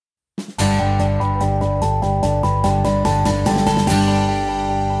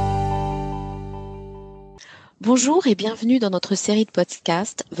Bonjour et bienvenue dans notre série de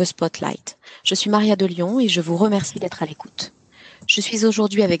podcasts The Spotlight. Je suis Maria de Lyon et je vous remercie d'être à l'écoute. Je suis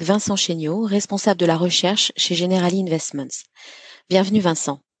aujourd'hui avec Vincent Chaigneau, responsable de la recherche chez Generali Investments. Bienvenue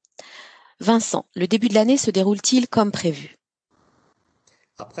Vincent. Vincent, le début de l'année se déroule-t-il comme prévu?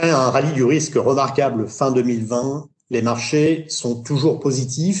 Après un rallye du risque remarquable fin 2020, les marchés sont toujours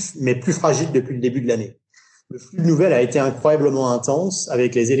positifs, mais plus fragiles depuis le début de l'année. Le flux de nouvelles a été incroyablement intense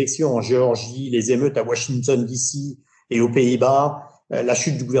avec les élections en Géorgie, les émeutes à Washington DC et aux Pays-Bas, la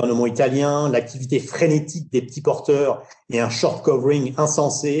chute du gouvernement italien, l'activité frénétique des petits porteurs et un short covering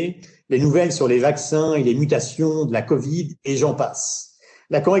insensé, les nouvelles sur les vaccins et les mutations de la Covid et j'en passe.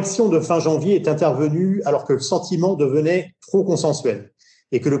 La correction de fin janvier est intervenue alors que le sentiment devenait trop consensuel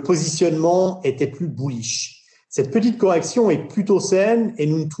et que le positionnement était plus bullish. Cette petite correction est plutôt saine et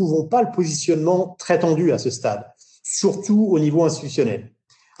nous ne trouvons pas le positionnement très tendu à ce stade, surtout au niveau institutionnel.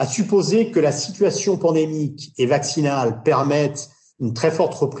 À supposer que la situation pandémique et vaccinale permette une très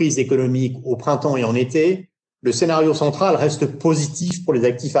forte reprise économique au printemps et en été, le scénario central reste positif pour les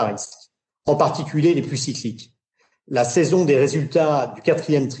actifs à risque, en particulier les plus cycliques. La saison des résultats du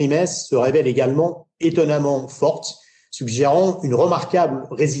quatrième trimestre se révèle également étonnamment forte, suggérant une remarquable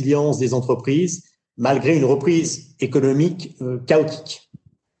résilience des entreprises malgré une reprise économique chaotique.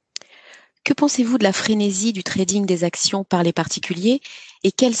 Que pensez-vous de la frénésie du trading des actions par les particuliers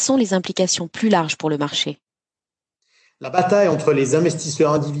et quelles sont les implications plus larges pour le marché? La bataille entre les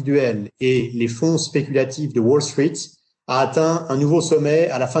investisseurs individuels et les fonds spéculatifs de Wall Street a atteint un nouveau sommet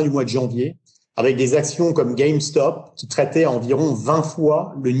à la fin du mois de janvier, avec des actions comme GameStop qui traitaient à environ 20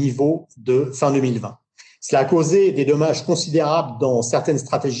 fois le niveau de fin 2020. Cela a causé des dommages considérables dans certaines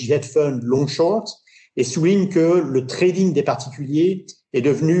stratégies hedge fund long-short et souligne que le trading des particuliers est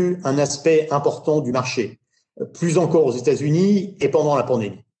devenu un aspect important du marché, plus encore aux États-Unis et pendant la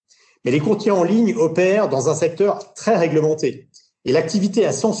pandémie. Mais les courtiers en ligne opèrent dans un secteur très réglementé et l'activité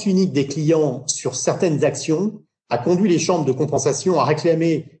à sens unique des clients sur certaines actions a conduit les chambres de compensation à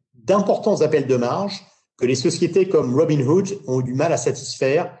réclamer d'importants appels de marge que les sociétés comme Robinhood ont eu du mal à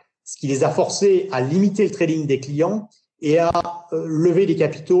satisfaire, ce qui les a forcés à limiter le trading des clients et à lever les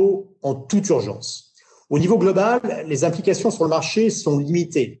capitaux en toute urgence. Au niveau global, les implications sur le marché sont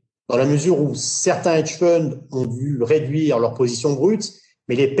limitées, dans la mesure où certains hedge funds ont dû réduire leur position brute,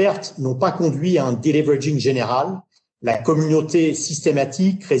 mais les pertes n'ont pas conduit à un deleveraging général, la communauté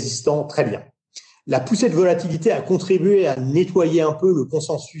systématique résistant très bien. La poussée de volatilité a contribué à nettoyer un peu le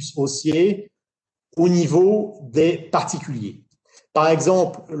consensus haussier au niveau des particuliers. Par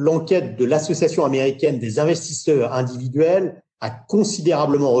exemple, l'enquête de l'Association américaine des investisseurs individuels a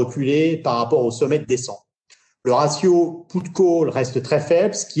considérablement reculé par rapport au sommet de décembre. Le ratio put-call reste très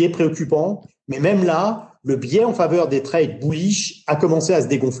faible, ce qui est préoccupant, mais même là, le biais en faveur des trades bullish a commencé à se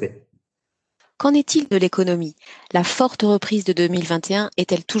dégonfler. Qu'en est-il de l'économie? La forte reprise de 2021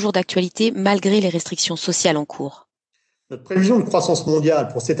 est-elle toujours d'actualité malgré les restrictions sociales en cours? Notre prévision de croissance mondiale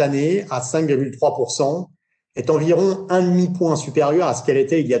pour cette année, à 5,3%, est environ un demi-point supérieure à ce qu'elle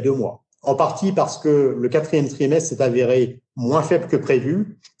était il y a 2 mois. En partie parce que le quatrième trimestre s'est avéré moins faible que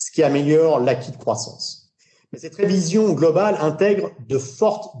prévu, ce qui améliore l'acquis de croissance. Mais cette révision globale intègre de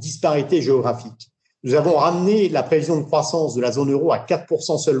fortes disparités géographiques. Nous avons ramené la prévision de croissance de la zone euro à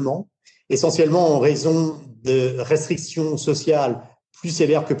 4% seulement, essentiellement en raison de restrictions sociales plus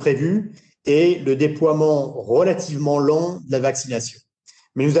sévères que prévues et le déploiement relativement lent de la vaccination.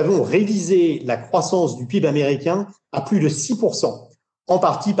 Mais nous avons révisé la croissance du PIB américain à plus de 6%, en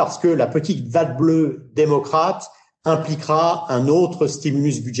partie parce que la petite vague bleue démocrate impliquera un autre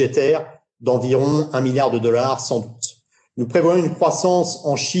stimulus budgétaire d'environ $1 milliard sans doute. Nous prévoyons une croissance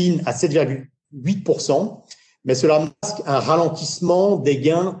en Chine à 7,8%, mais cela masque un ralentissement des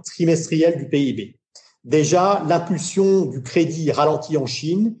gains trimestriels du PIB. Déjà, l'impulsion du crédit ralentit en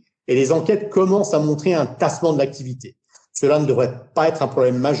Chine et les enquêtes commencent à montrer un tassement de l'activité. Cela ne devrait pas être un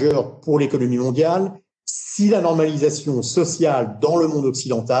problème majeur pour l'économie mondiale si la normalisation sociale dans le monde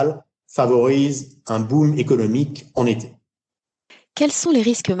occidental favorise un boom économique en été. Quels sont les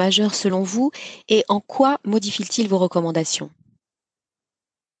risques majeurs selon vous et en quoi modifient-ils vos recommandations?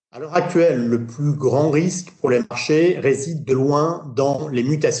 À l'heure actuelle, le plus grand risque pour les marchés réside de loin dans les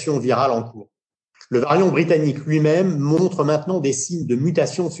mutations virales en cours. Le variant britannique lui-même montre maintenant des signes de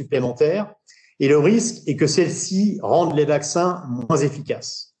mutation supplémentaires et le risque est que celles-ci rendent les vaccins moins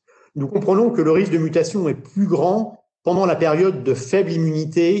efficaces. Nous comprenons que le risque de mutation est plus grand pendant la période de faible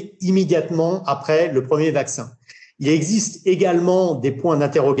immunité immédiatement après le premier vaccin. Il existe également des points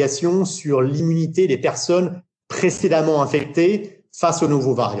d'interrogation sur l'immunité des personnes précédemment infectées face aux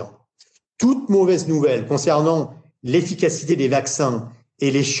nouveaux variants. Toute mauvaise nouvelle concernant l'efficacité des vaccins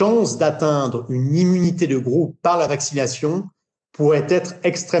et les chances d'atteindre une immunité de groupe par la vaccination pourraient être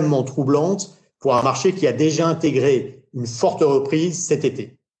extrêmement troublantes pour un marché qui a déjà intégré une forte reprise cet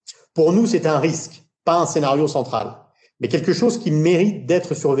été. Pour nous, c'est un risque, pas un scénario central, mais quelque chose qui mérite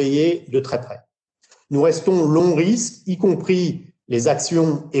d'être surveillé de très près. Nous restons long risque, y compris les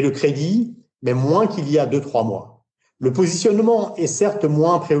actions et le crédit, mais moins qu'il y a 2-3 mois. Le positionnement est certes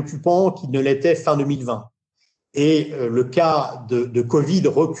moins préoccupant qu'il ne l'était fin 2020. Et le cas de Covid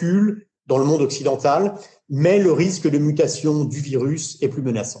recule dans le monde occidental, mais le risque de mutation du virus est plus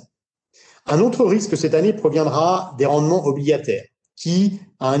menaçant. Un autre risque cette année proviendra des rendements obligataires, qui,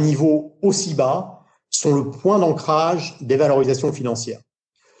 à un niveau aussi bas, sont le point d'ancrage des valorisations financières.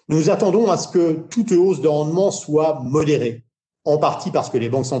 Nous attendons à ce que toute hausse de rendement soit modérée, en partie parce que les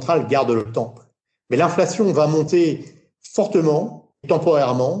banques centrales gardent le temple. Mais l'inflation va monter fortement,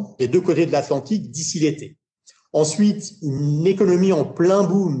 temporairement, des deux côtés de l'Atlantique d'ici l'été. Ensuite, une économie en plein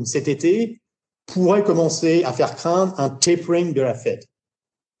boom cet été pourrait commencer à faire craindre un tapering de la Fed.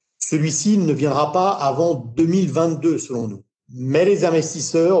 Celui-ci ne viendra pas avant 2022, selon nous. Mais les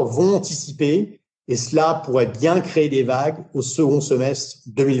investisseurs vont anticiper et cela pourrait bien créer des vagues au second semestre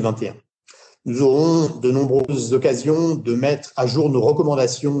 2021. Nous aurons de nombreuses occasions de mettre à jour nos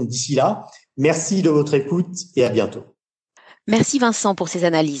recommandations d'ici là. Merci de votre écoute et à bientôt. Merci Vincent pour ces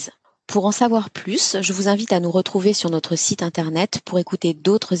analyses. Pour en savoir plus, je vous invite à nous retrouver sur notre site internet pour écouter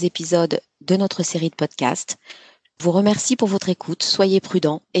d'autres épisodes de notre série de podcasts. Je vous remercie pour votre écoute, soyez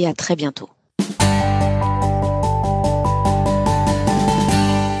prudents et à très bientôt.